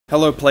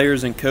Hello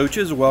players and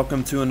coaches,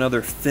 welcome to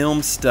another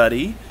film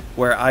study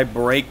where I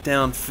break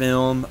down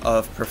film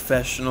of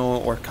professional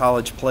or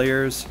college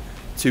players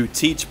to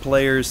teach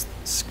players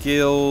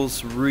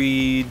skills,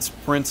 reads,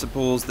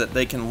 principles that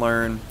they can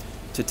learn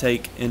to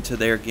take into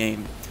their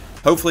game.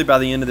 Hopefully by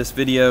the end of this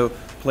video,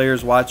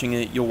 players watching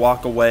it, you'll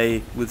walk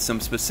away with some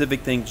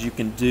specific things you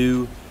can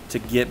do to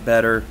get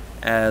better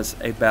as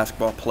a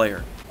basketball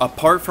player.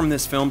 Apart from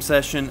this film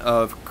session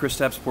of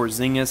Kristaps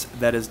Porzingis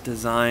that is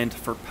designed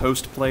for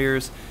post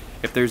players,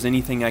 if there's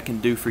anything I can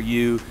do for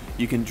you,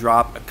 you can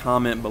drop a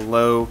comment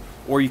below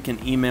or you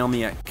can email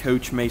me at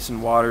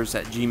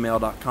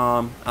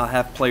coachmasonwaters@gmail.com. I'll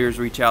have players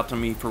reach out to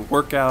me for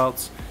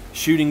workouts,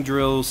 shooting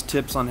drills,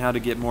 tips on how to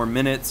get more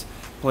minutes.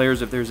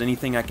 Players, if there's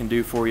anything I can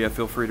do for you,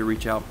 feel free to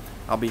reach out.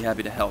 I'll be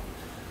happy to help.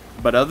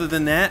 But other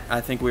than that, I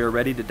think we are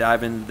ready to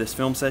dive into this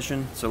film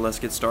session, so let's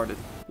get started.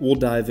 We'll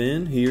dive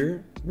in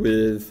here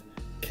with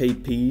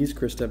KP's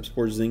Kristaps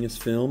Porzingis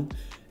film.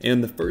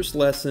 And the first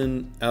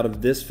lesson out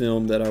of this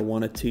film that I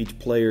want to teach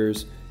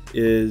players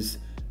is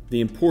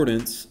the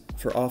importance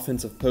for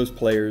offensive post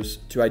players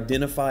to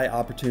identify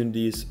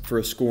opportunities for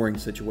a scoring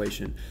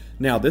situation.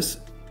 Now, this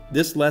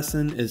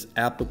lesson is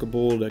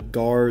applicable to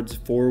guards,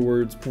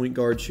 forwards, point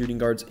guards, shooting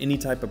guards, any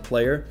type of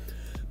player.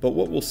 But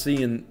what we'll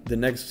see in the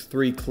next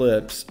three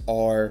clips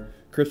are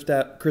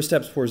Kristaps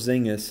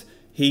Porzingis.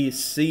 He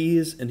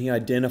sees and he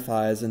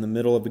identifies in the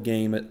middle of a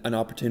game an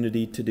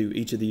opportunity to do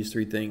each of these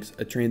three things: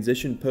 a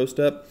transition post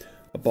up,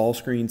 a ball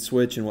screen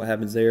switch and what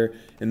happens there,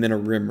 and then a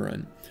rim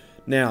run.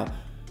 Now,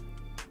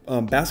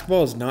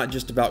 basketball is not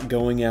just about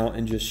going out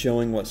and just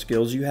showing what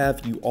skills you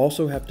have. You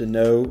also have to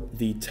know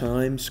the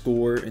time,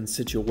 score, and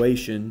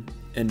situation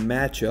and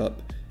matchup.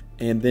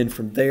 And then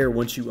from there,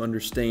 once you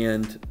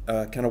understand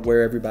kind of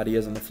where everybody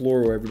is on the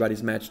floor, where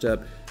everybody's matched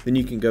up, then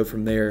you can go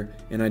from there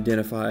and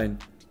identify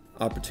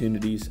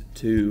opportunities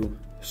to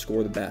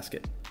score the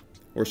basket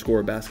or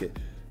score a basket.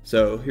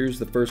 So here's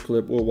the first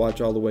clip. We'll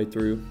watch all the way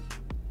through.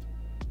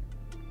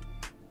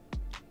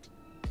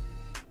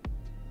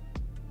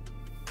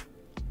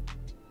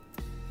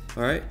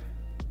 All right.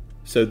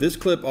 So this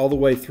clip all the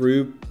way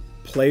through,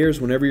 players,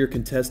 whenever you're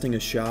contesting a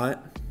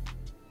shot,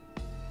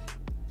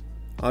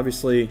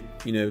 obviously,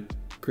 you know,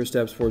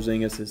 Kristaps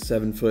Porzingis is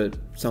 7 foot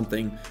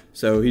something,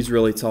 so he's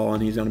really tall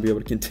and he's going to be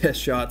able to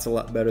contest shots a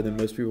lot better than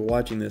most people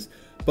watching this.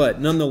 But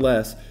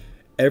nonetheless,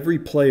 every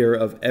player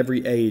of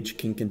every age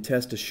can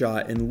contest a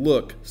shot and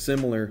look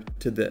similar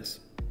to this.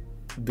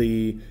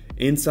 The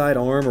inside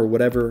arm or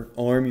whatever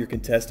arm you're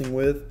contesting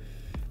with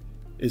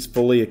is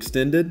fully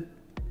extended.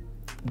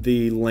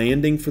 The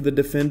landing for the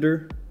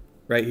defender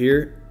right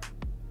here,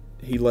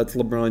 he lets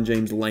LeBron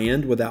James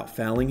land without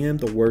fouling him.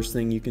 The worst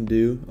thing you can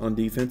do on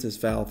defense is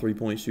foul a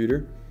three-point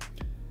shooter.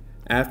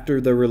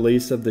 After the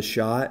release of the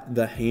shot,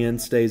 the hand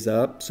stays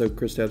up. So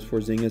Kristaps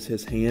Porzingis,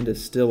 his hand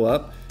is still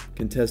up,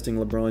 contesting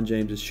LeBron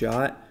James'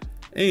 shot.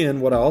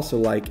 And what I also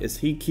like is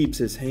he keeps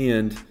his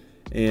hand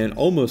and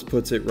almost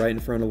puts it right in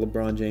front of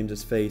LeBron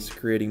James' face,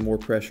 creating more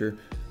pressure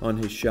on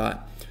his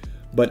shot.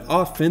 But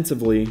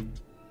offensively,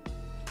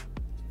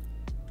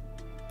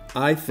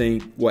 I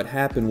think what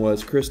happened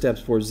was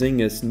Kristaps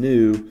Porzingis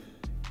knew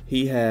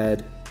he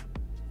had,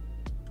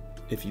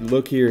 if you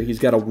look here, he's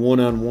got a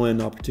one-on-one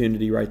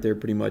opportunity right there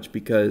pretty much,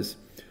 because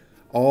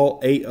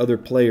all 8 other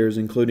players,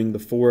 including the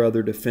 4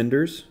 other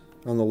defenders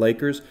on the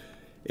Lakers,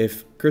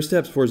 if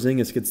Kristaps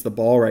Porzingis gets the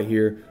ball right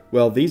here,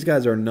 well, these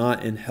guys are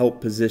not in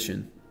help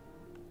position.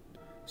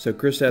 So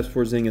Kristaps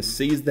Porzingis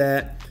sees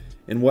that,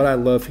 and what I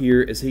love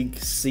here is he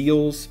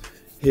seals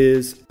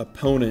his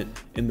opponent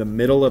in the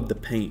middle of the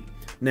paint.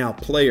 Now,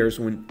 players,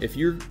 if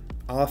your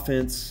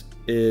offense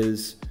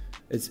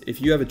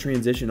if you have a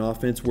transition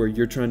offense where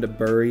you're trying to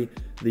bury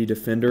the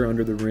defender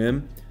under the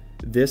rim,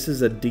 this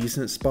is a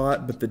decent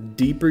spot, but the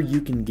deeper you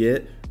can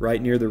get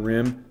right near the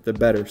rim, the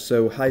better.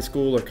 So high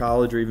school or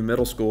college or even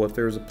middle school, if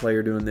there was a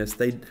player doing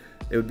this, it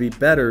would be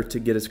better to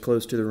get as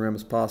close to the rim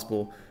as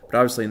possible. But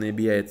obviously in the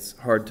NBA, it's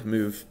hard to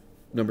move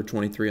number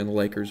 23 on the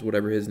Lakers,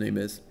 whatever his name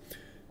is.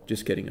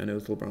 Just kidding, I know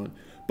it's LeBron.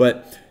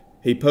 But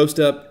he posts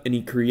up and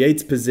he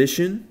creates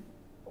position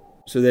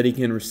so that he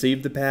can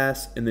receive the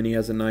pass, and then he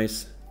has a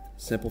nice,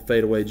 simple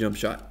fadeaway jump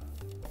shot.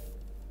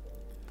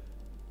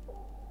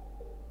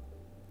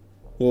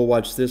 We'll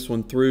watch this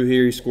one through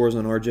here. He scores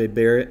on RJ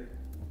Barrett.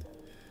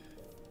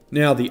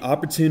 Now, the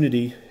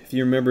opportunity, if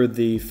you remember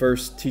the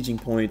first teaching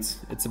points,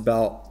 it's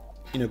about,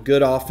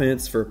 good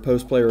offense for a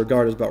post player or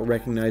guard is about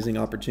recognizing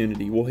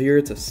opportunity. Well, here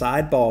it's a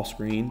side ball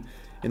screen,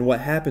 and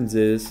what happens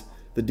is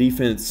the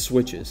defense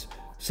switches.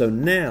 So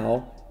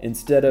now,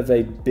 instead of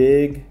a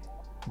big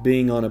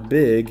being on a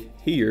big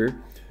here,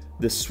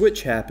 the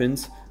switch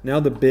happens. Now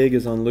the big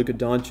is on Luka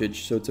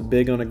Doncic, so it's a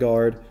big on a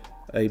guard,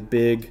 a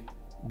big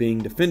being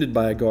defended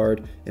by a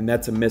guard, and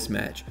that's a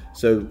mismatch.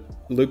 So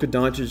Luka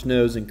Doncic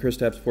knows and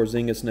Kristaps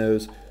Porzingis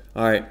knows,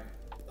 all right,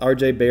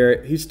 RJ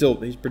Barrett, he's a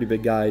pretty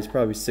big guy. He's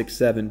probably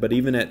 6'7", but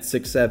even at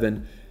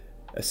 6'7",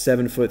 a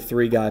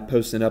 7'3" guy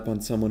posting up on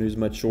someone who's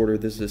much shorter,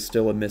 this is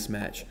still a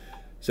mismatch.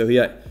 So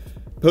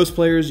Post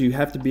players, you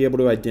have to be able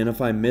to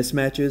identify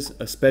mismatches,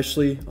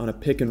 especially on a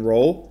pick and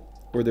roll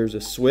where there's a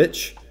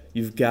switch.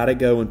 You've got to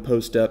go and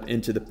post up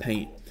into the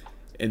paint.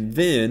 And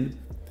then,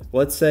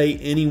 let's say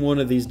any one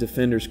of these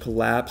defenders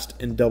collapsed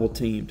and double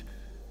teamed.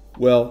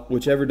 Well,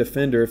 whichever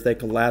defender, if they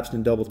collapsed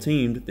and double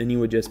teamed, then you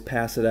would just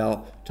pass it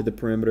out to the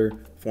perimeter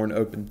for an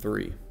open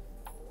three.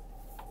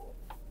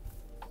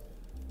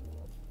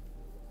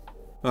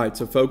 All right,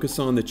 so focus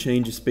on the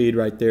change of speed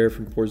right there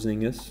from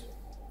Porzingis.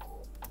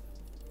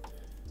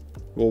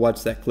 We'll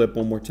watch that clip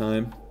one more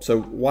time. So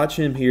watch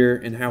him here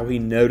and how he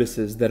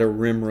notices that a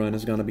rim run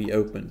is going to be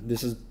open.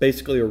 This is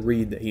basically a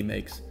read that he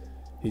makes.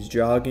 He's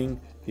jogging,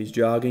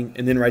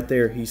 and then right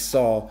there he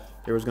saw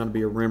there was going to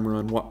be a rim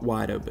run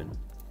wide open.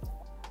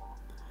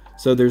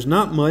 So there's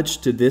not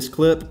much to this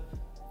clip.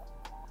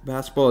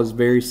 Basketball is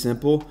very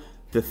simple.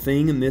 The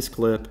thing in this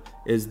clip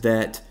is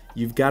that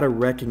you've got to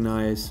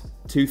recognize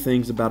two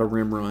things about a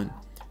rim run.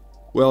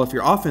 Well, if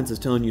your offense is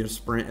telling you to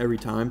sprint every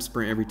time,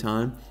 sprint every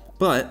time.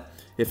 But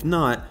if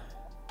not,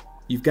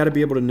 you've got to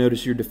be able to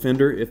notice your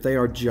defender. If they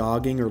are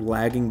jogging or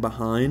lagging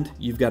behind,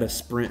 you've got to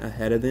sprint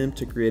ahead of them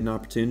to create an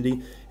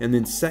opportunity. And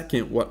then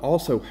second, what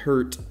also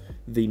hurt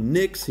the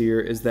Knicks here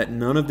is that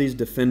none of these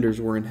defenders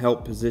were in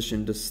help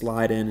position to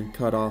slide in and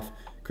cut off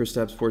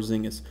Kristaps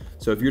Porzingis.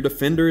 So if your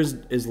defender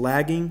is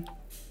lagging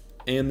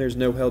and there's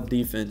no help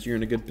defense, you're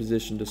in a good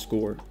position to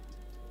score.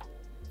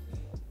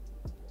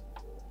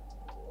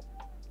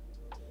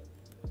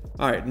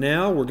 All right,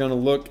 now we're going to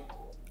look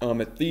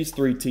at these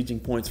three teaching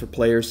points for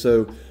players.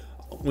 So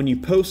when you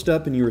post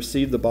up and you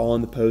receive the ball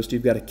in the post,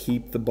 you've got to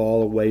keep the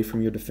ball away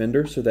from your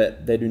defender so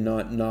that they do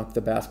not knock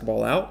the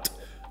basketball out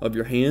of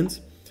your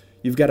hands.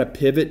 You've got to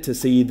pivot to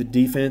see the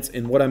defense,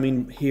 and what I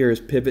mean here is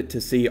pivot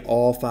to see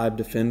all 5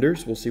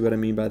 defenders. We'll see what I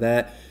mean by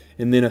that.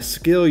 And then a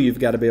skill you've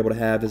got to be able to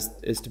have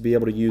is to be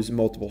able to use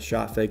multiple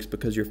shot fakes,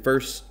 because your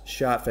first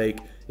shot fake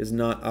is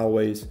not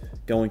always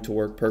going to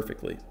work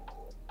perfectly.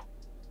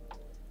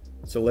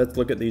 So let's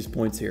look at these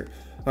points here.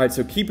 All right,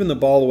 so keeping the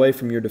ball away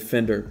from your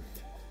defender.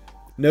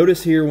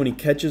 Notice here when he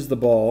catches the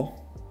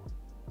ball,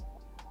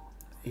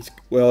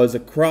 there's a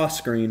cross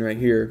screen right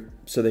here.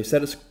 So they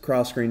set a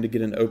cross screen to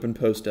get an open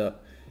post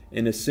up.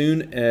 And as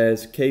soon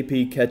as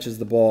KP catches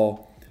the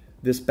ball,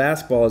 this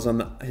basketball is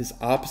on his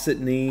opposite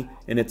knee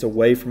and it's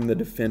away from the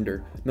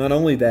defender. Not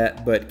only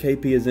that, but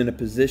KP is in a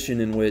position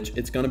in which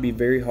it's going to be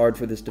very hard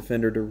for this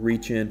defender to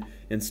reach in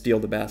and steal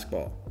the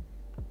basketball.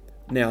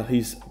 Now,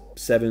 he's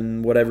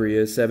 7'2",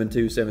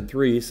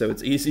 7'3", so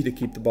it's easy to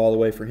keep the ball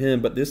away from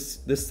him. But this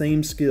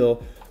same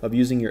skill of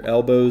using your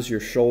elbows,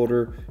 your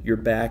shoulder, your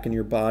back, and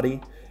your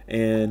body,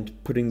 and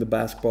putting the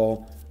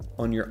basketball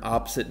on your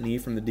opposite knee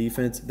from the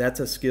defense, that's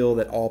a skill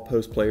that all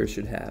post players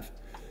should have.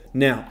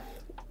 Now,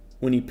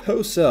 when he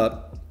posts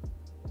up,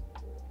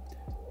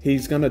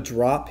 he's going to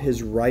drop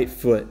his right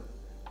foot.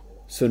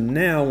 So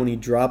now when he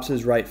drops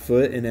his right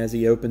foot and as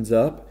he opens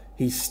up,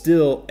 he's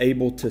still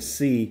able to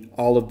see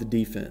all of the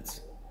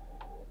defense.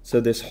 So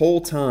this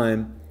whole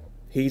time,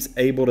 he's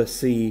able to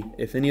see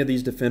if any of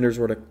these defenders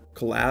were to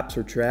collapse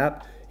or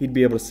trap, he'd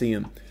be able to see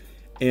them.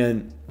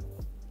 And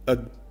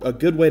a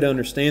good way to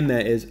understand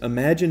that is,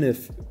 imagine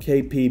if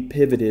KP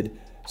pivoted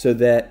so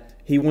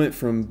that he went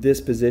from this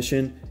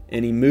position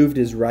and he moved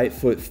his right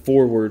foot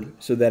forward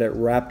so that it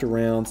wrapped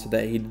around so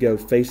that he'd go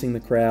facing the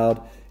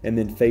crowd and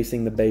then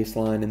facing the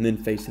baseline and then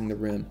facing the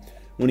rim.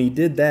 When he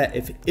did that,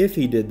 if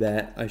he did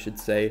that, I should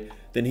say,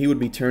 then he would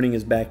be turning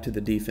his back to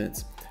the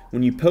defense.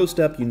 When you post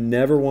up, you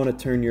never want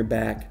to turn your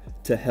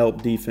back to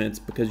help defense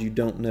because you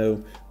don't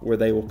know where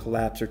they will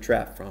collapse or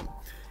trap from.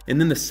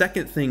 And then the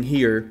second thing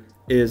here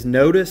is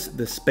notice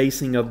the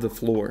spacing of the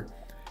floor.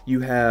 You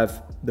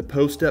have the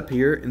post up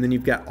here, and then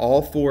you've got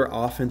all 4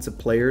 offensive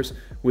players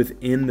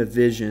within the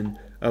vision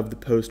of the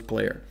post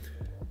player.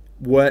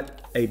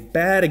 What a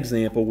bad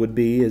example would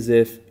be is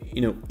if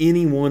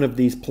any one of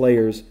these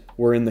players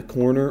were in the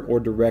corner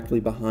or directly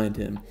behind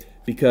him,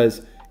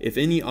 because if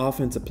any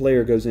offensive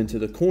player goes into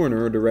the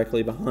corner or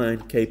directly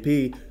behind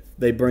KP,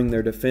 they bring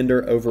their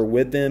defender over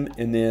with them,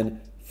 and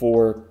then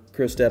for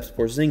Kristaps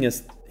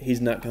Porzingis,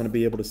 he's not going to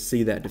be able to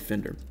see that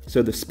defender.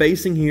 So the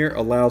spacing here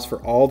allows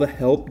for all the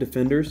help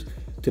defenders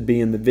to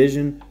be in the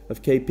vision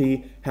of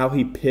KP. How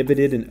he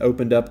pivoted and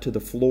opened up to the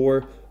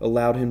floor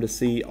allowed him to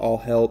see all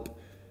help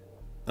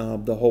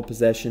the whole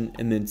possession.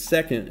 And then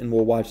second, and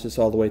we'll watch this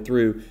all the way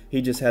through,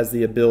 he just has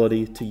the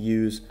ability to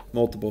use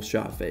multiple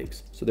shot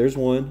fakes. So there's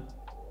 1,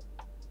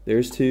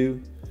 there's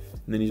 2,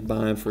 and then he's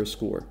buying for a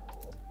score.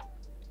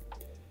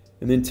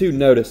 And then 2,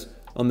 notice,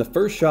 on the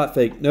first shot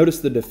fake, notice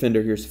the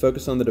defender here. So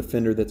focus on the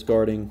defender that's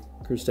guarding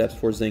Kristaps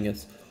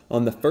Porzingis.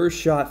 On the first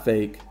shot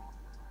fake,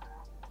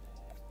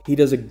 he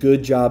does a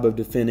good job of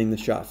defending the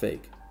shot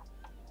fake.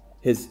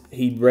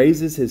 He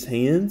raises his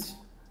hands,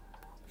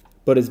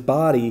 but his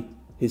body,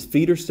 his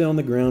feet are still on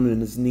the ground and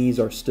his knees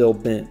are still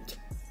bent.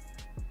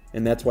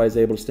 And that's why he's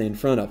able to stay in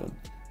front of him.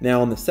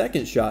 Now on the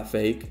second shot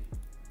fake,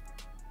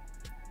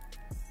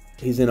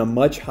 he's in a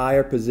much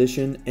higher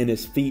position and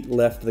his feet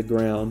left the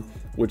ground,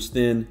 which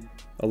then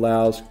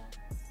allows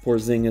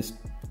Porzingis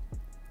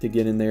to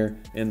get in there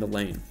in the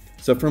lane.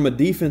 So from a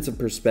defensive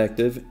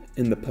perspective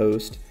in the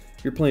post,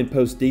 if you're playing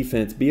post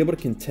defense, be able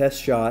to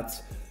contest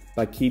shots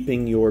by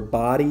keeping your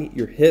body,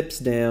 your hips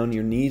down,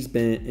 your knees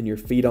bent, and your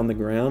feet on the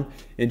ground,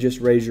 and just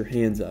raise your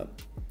hands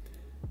up.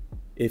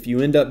 If you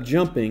end up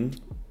jumping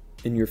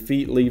and your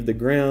feet leave the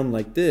ground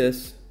like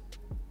this,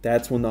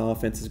 that's when the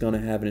offense is going to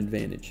have an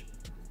advantage.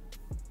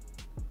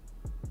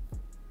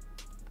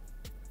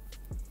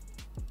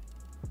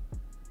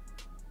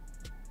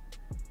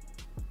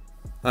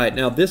 All right,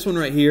 now this one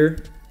right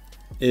here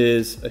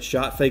is a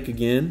shot fake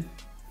again.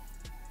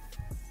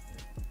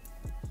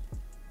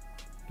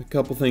 A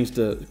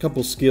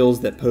couple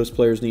skills that post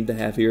players need to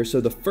have here.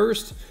 So the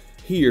first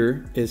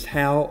here is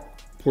how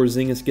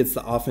Porzingis gets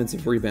the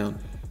offensive rebound.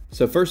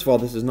 So first of all,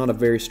 this is not a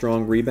very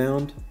strong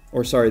rebound,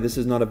 or sorry, this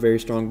is not a very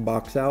strong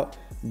box out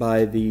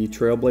by the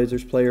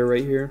Trailblazers player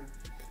right here.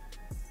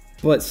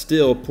 But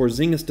still,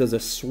 Porzingis does a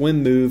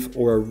swim move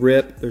or a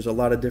rip. There's a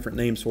lot of different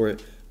names for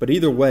it. But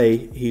either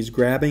way, he's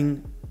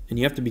grabbing, and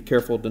you have to be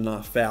careful to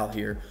not foul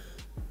here.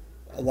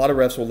 A lot of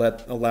refs will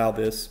allow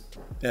this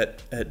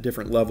at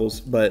different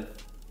levels,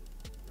 but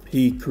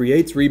he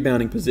creates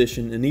rebounding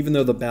position, and even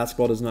though the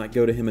basketball does not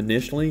go to him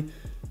initially,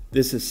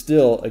 this is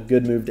still a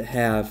good move to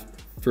have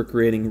for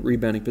creating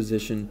rebounding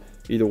position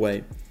either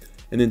way.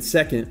 And then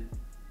second,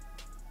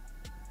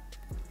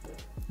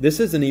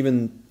 this isn't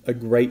even a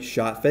great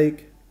shot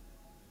fake.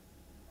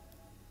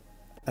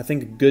 I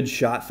think a good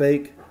shot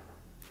fake,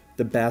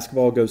 the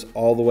basketball goes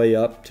all the way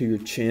up to your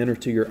chin or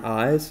to your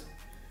eyes.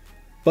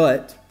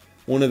 But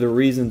one of the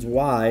reasons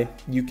why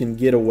you can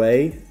get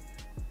away,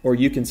 or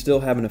you can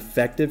still have an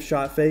effective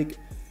shot fake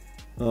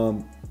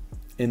and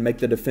make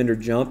the defender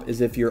jump,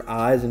 is if your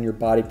eyes and your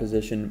body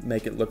position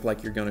make it look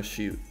like you're going to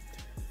shoot.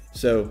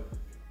 So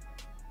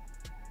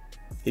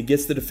he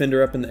gets the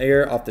defender up in the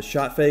air off the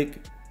shot fake,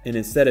 and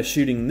instead of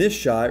shooting this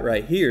shot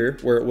right here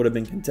where it would have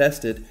been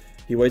contested,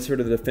 he waits for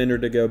the defender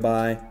to go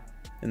by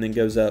and then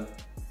goes up,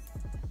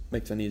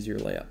 makes an easier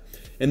layup.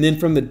 And then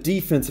from the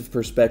defensive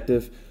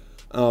perspective,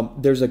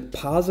 there's a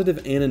positive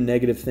and a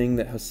negative thing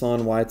that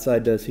Hassan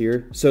Whiteside does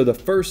here. So the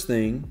first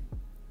thing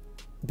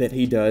that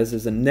he does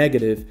is a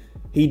negative.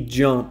 He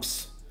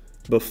jumps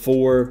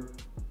before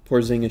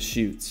Porzingis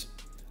shoots.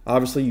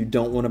 Obviously, you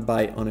don't want to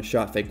bite on a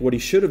shot fake. What he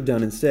should have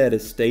done instead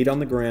is stayed on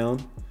the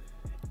ground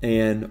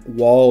and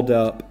walled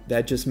up.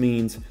 That just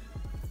means,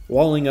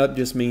 walling up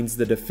just means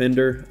the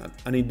defender,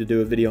 I need to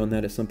do a video on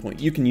that at some point.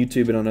 You can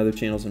YouTube it on other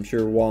channels, I'm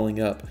sure, walling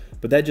up.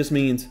 But that just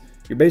means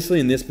you're basically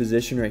in this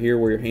position right here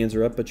where your hands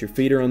are up, but your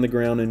feet are on the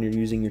ground and you're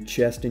using your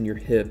chest and your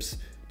hips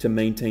to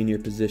maintain your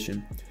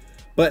position.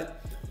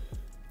 But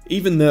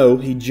even though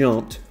he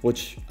jumped,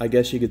 which I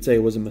guess you could say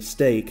was a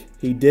mistake,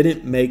 he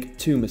didn't make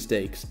two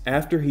mistakes.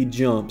 After he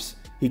jumps,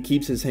 he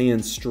keeps his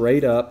hands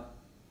straight up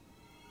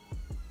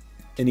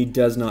and he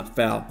does not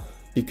foul.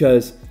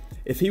 Because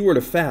if he were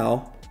to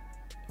foul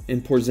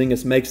and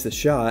Porzingis makes the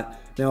shot,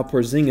 now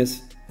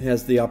Porzingis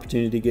has the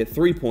opportunity to get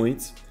 3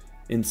 points.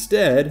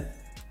 Instead,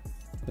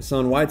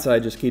 Hassan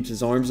Whiteside just keeps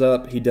his arms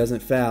up, he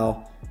doesn't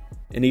foul,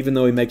 and even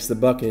though he makes the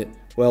bucket,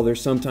 well,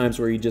 there's some times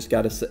where you just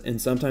got to,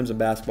 and sometimes in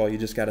basketball, you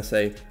just got to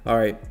say, all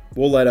right,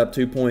 we'll let up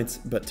 2 points,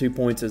 but 2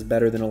 points is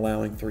better than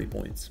allowing 3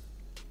 points.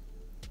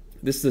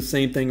 This is the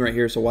same thing right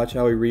here, so watch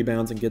how he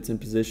rebounds and gets in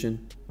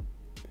position.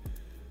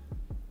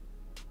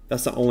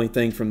 That's the only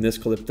thing from this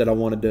clip that I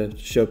wanted to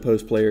show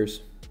post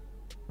players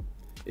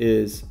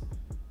is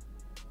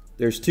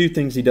there's two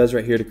things he does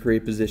right here to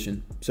create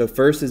position. So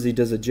first is he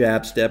does a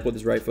jab step with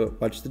his right foot.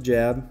 Watch the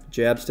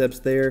jab steps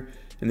there,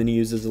 and then he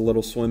uses a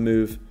little swim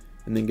move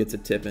and then gets a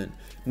tip in.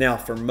 Now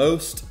for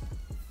most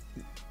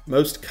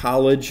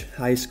college,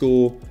 high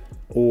school,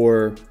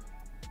 or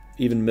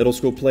even middle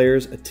school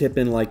players, a tip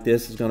in like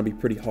this is going to be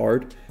pretty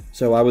hard.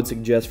 So I would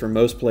suggest for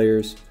most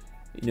players,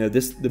 you know,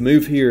 the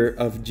move here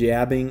of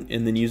jabbing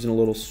and then using a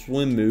little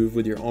swim move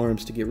with your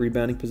arms to get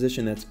rebounding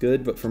position, that's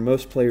good. But for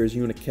most players,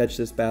 you want to catch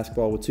this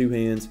basketball with 2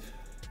 hands,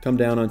 come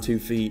down on 2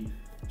 feet,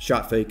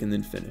 shot fake, and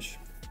then finish.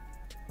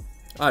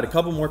 All right, a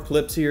couple more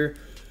clips here.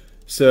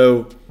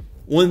 So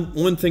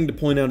one thing to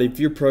point out, if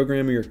your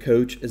program or your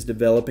coach is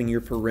developing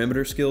your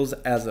perimeter skills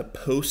as a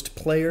post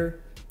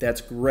player,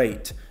 that's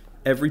great.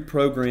 Every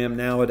program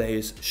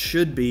nowadays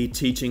should be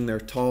teaching their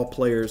tall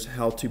players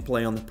how to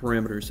play on the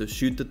perimeter. So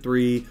shoot the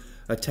 3,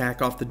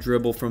 attack off the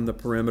dribble from the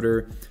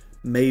perimeter,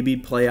 maybe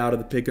play out of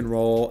the pick and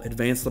roll,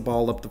 advance the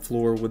ball up the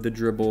floor with the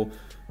dribble.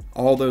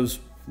 All those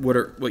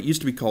what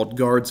used to be called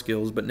guard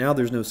skills, but now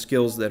there's no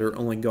skills that are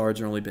only guards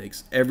or only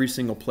bigs. Every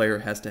single player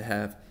has to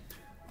have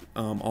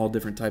all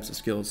different types of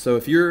skills. So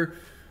if you're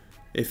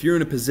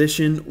in a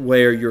position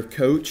where your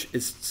coach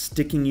is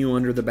sticking you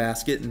under the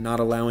basket and not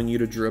allowing you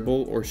to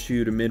dribble or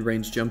shoot a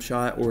mid-range jump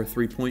shot or a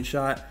 3-point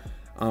shot,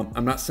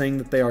 I'm not saying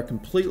that they are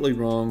completely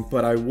wrong,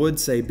 but I would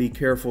say be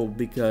careful,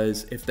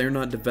 because if they're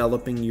not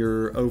developing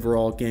your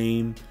overall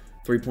game,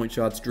 3-point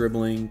shots,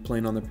 dribbling,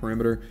 playing on the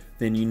perimeter,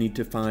 then you need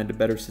to find a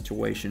better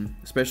situation,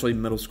 especially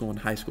middle school and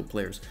high school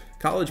players.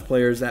 College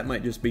players, that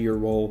might just be your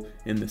role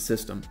in the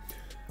system.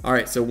 All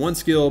right, so one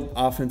skill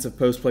offensive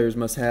post players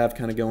must have,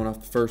 kind of going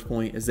off the first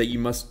point, is that you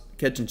must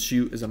catch and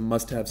shoot is a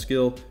must-have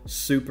skill.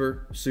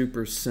 Super,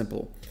 super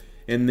simple.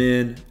 And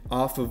then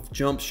off of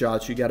jump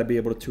shots, you got to be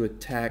able to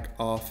attack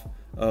off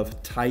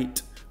of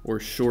tight or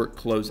short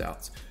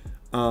closeouts.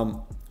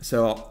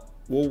 So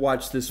we'll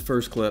watch this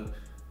first clip.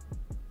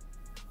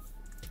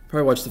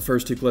 Probably watch the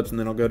first 2 clips and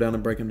then I'll go down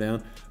and break them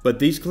down. But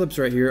these clips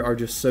right here are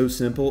just so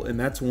simple, and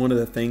that's one of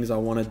the things I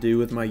want to do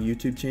with my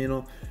YouTube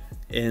channel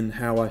and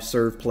how I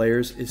serve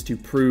players, is to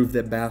prove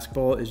that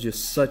basketball is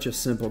just such a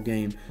simple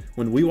game.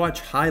 When we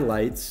watch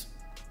highlights,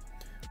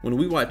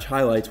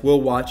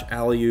 we'll watch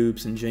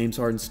alley-oops and James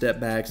Harden step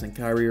backs and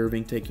Kyrie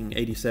Irving taking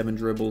 87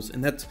 dribbles,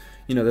 and that's,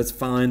 you know, that's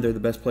fine. They're the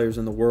best players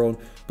in the world.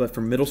 But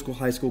for middle school,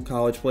 high school,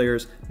 college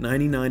players,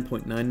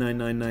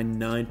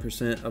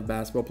 99.99999% of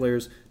basketball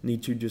players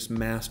need to just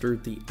master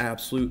the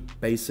absolute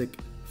basic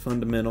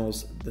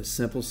fundamentals, the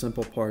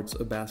simple parts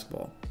of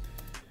basketball.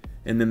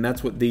 And then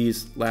that's what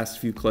these last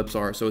few clips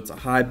are. So it's a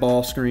high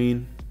ball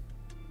screen.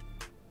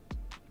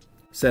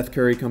 Seth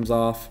Curry comes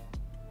off.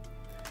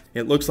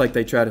 It looks like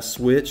they try to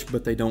switch,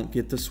 but they don't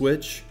get the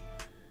switch.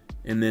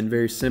 And then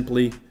very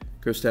simply,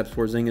 Kristaps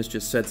Porzingis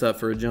just sets up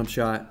for a jump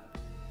shot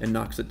and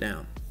knocks it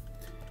down.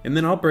 And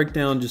then I'll break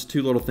down just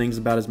 2 little things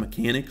about his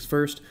mechanics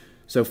first.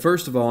 So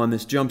first of all, on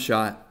this jump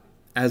shot,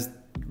 as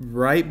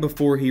right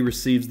before he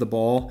receives the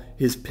ball,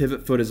 his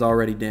pivot foot is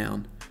already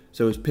down.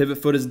 So his pivot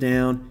foot is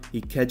down,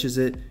 he catches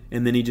it,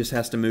 and then he just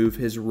has to move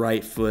his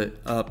right foot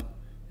up,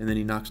 and then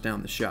he knocks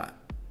down the shot.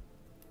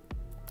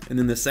 And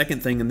then the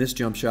second thing in this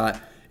jump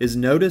shot is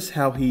notice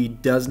how he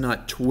does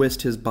not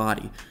twist his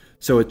body.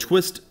 So a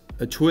twist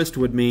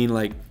would mean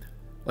like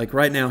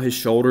right now his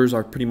shoulders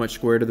are pretty much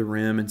square to the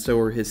rim, and so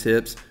are his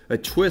hips. A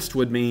twist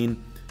would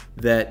mean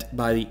that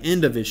by the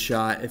end of his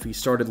shot, if he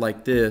started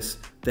like this,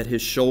 that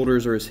his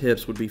shoulders or his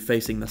hips would be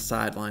facing the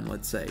sideline,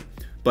 let's say.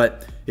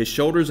 But his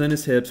shoulders and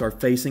his hips are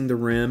facing the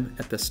rim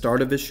at the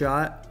start of his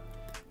shot,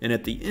 and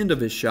at the end of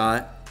his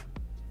shot,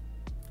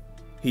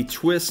 he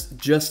twists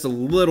just a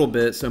little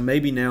bit, so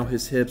maybe now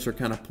his hips are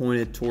kind of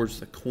pointed towards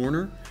the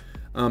corner.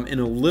 And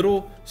a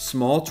little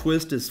small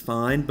twist is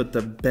fine, but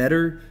the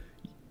better,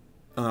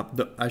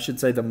 I should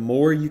say, the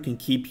more you can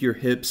keep your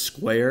hips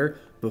square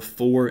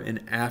before and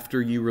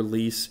after you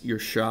release your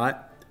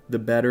shot, the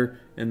better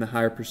and the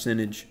higher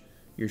percentage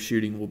your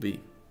shooting will be.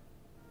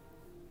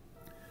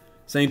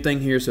 Same thing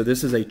here. So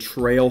this is a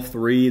trail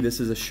 3. This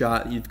is a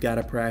shot you've got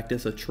to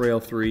practice, a trail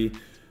 3.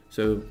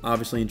 So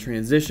obviously in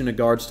transition, a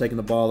guard's taking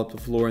the ball up the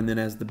floor, and then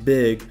as the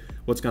big,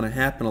 what's going to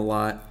happen a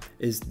lot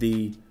is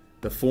the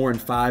 4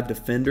 and 5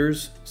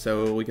 defenders,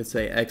 so we could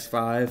say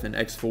X5 and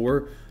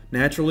X4,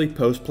 naturally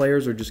post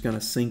players are just going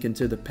to sink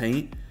into the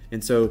paint.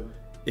 And so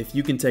if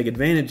you can take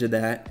advantage of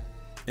that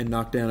and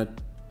knock down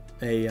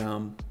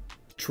a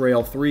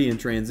trail 3 in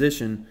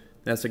transition,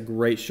 that's a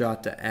great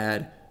shot to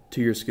add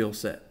to your skill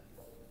set.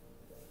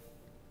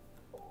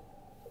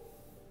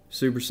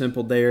 Super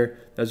simple there.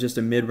 That's just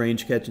a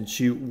mid-range catch and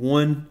shoot.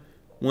 One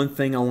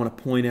thing I want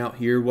to point out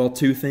here, well,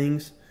 2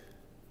 things.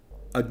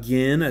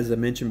 Again, as I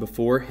mentioned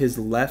before, his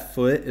left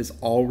foot is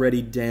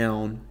already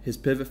down. His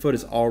pivot foot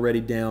is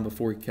already down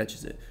before he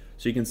catches it.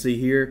 So you can see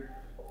here,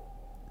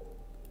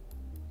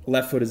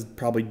 left foot is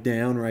probably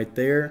down right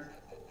there.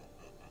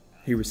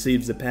 He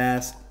receives the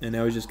pass, and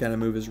now he's just got to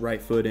move his right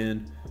foot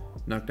in,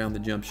 knock down the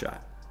jump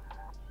shot.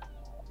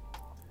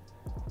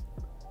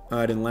 All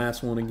right, and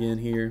last one again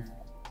here.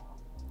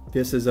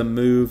 This is a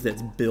move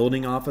that's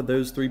building off of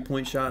those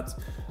 3-point shots.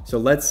 So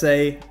let's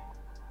say,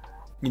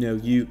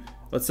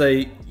 let's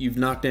say you've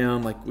knocked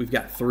down, like we've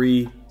got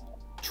 3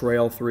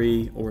 trail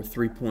 3 or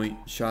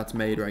 3-point shots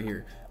made right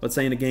here. Let's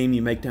say in a game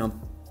you make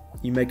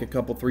a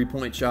couple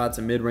 3-point shots,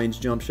 a mid-range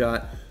jump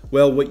shot.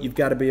 Well, what you've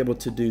got to be able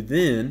to do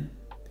then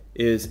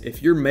is,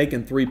 if you're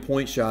making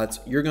 3-point shots,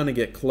 you're going to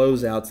get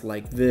closeouts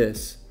like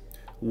this,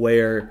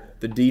 where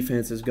the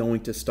defense is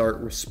going to start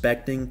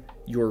respecting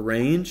your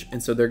range,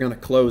 and so they're going to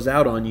close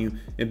out on you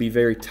and be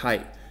very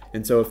tight.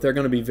 And so if they're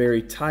going to be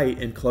very tight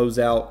and close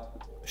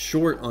out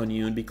short on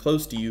you and be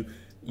close to you,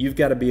 you've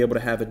got to be able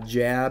to have a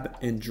jab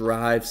and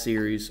drive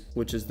series,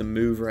 which is the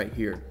move right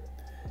here.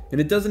 And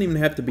it doesn't even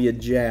have to be a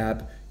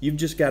jab. You've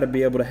just got to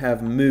be able to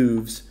have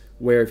moves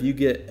where if you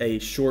get a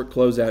short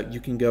closeout, you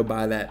can go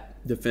by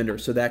that defender.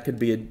 So that could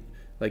be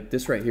like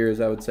this right here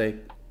is, I would say,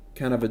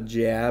 kind of a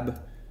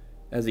jab.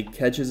 As he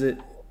catches it,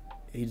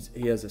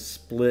 he has a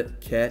split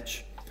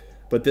catch.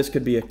 But this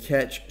could be a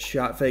catch,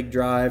 shot fake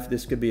drive.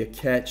 This could be a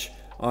catch,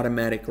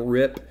 automatic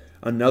rip.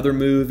 Another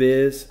move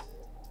is,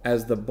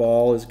 as the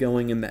ball is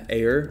going in the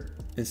air,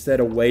 instead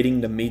of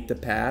waiting to meet the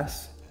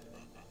pass,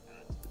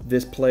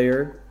 this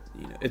player,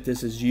 if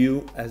this is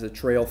you as a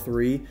trail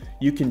 3,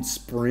 you can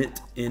sprint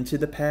into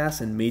the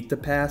pass and meet the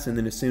pass, and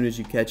then as soon as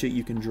you catch it,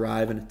 you can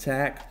drive and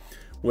attack.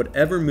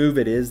 Whatever move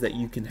it is that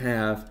you can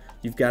have,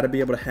 you've got to be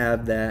able to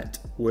have that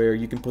where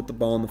you can put the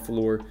ball on the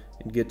floor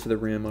and get to the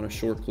rim on a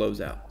short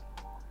closeout.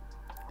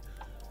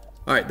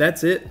 All right,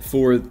 that's it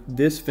for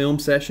this film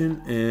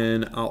session,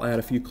 and I'll add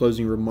a few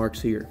closing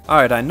remarks here. All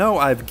right, I know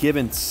I've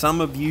given some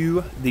of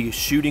you these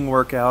shooting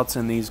workouts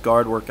and these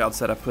guard workouts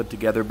that I've put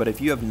together, but if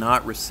you have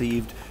not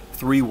received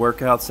 3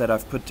 workouts that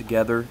I've put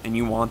together and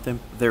you want them,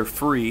 they're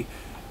free.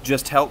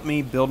 Just help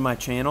me build my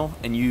channel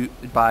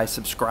by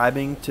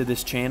subscribing to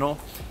this channel,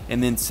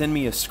 and then send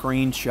me a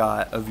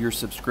screenshot of your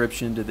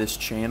subscription to this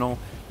channel.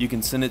 You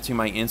can send it to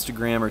my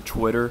Instagram or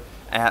Twitter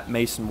at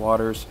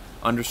MasonWaters_,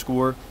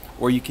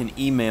 or you can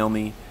email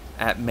me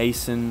at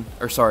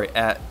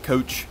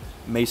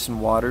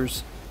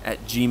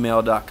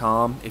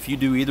coachmasonwaters@gmail.com. If you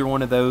do either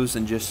one of those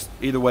and just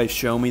either way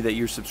show me that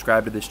you're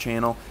subscribed to this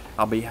channel,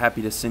 I'll be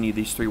happy to send you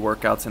these 3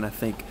 workouts, and I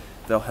think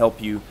they'll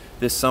help you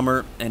this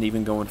summer and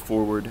even going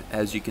forward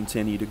as you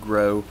continue to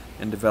grow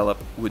and develop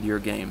with your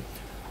game.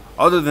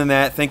 Other than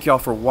that, thank y'all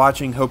for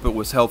watching. Hope it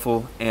was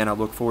helpful, and I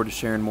look forward to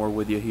sharing more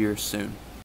with you here soon.